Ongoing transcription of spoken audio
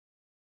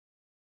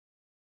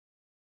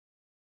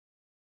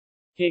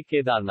Hey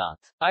Kedarnath,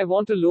 I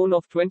want a loan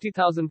of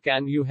 20,000.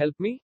 Can you help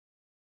me?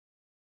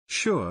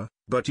 Sure,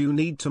 but you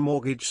need to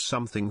mortgage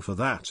something for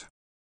that.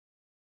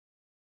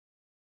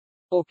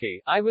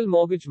 Okay, I will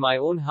mortgage my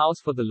own house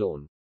for the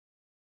loan.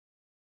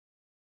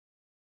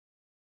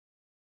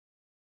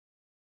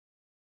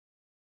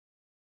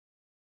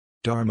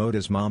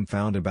 Dharmodas' mom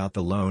found about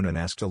the loan and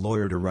asked a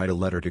lawyer to write a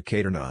letter to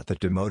Kedarnath that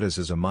Dharmodas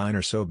is a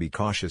minor, so be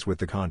cautious with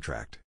the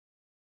contract.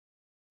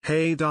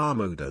 Hey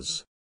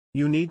Dharmodas.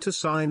 You need to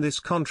sign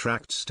this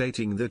contract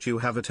stating that you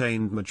have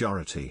attained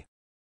majority.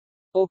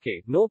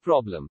 Okay, no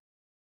problem.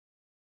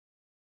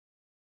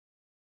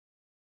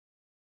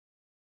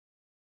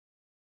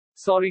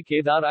 Sorry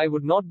Kedar, I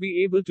would not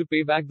be able to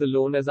pay back the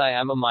loan as I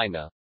am a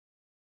minor.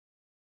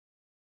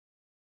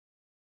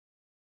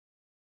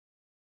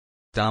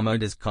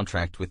 Dharmodas'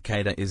 contract with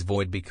Kedar is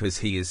void because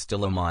he is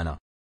still a minor.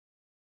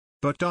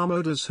 But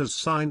Dharmodas has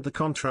signed the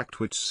contract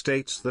which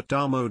states that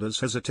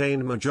Dharmodas has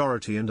attained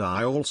majority, and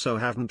I also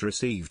haven't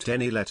received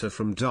any letter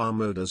from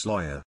Dharmodas'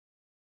 lawyer.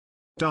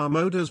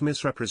 Dharmodas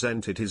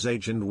misrepresented his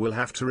age and will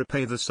have to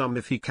repay the sum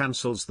if he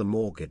cancels the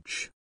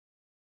mortgage.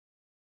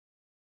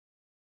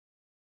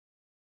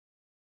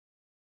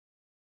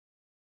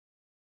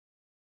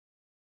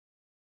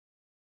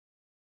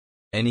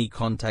 Any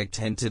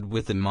contract entered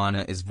with a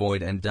minor is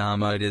void, and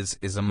Dharmodas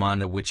is a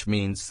minor, which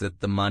means that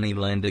the money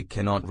lender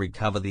cannot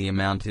recover the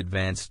amount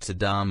advanced to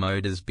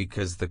Dharmodas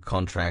because the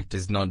contract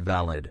is not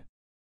valid.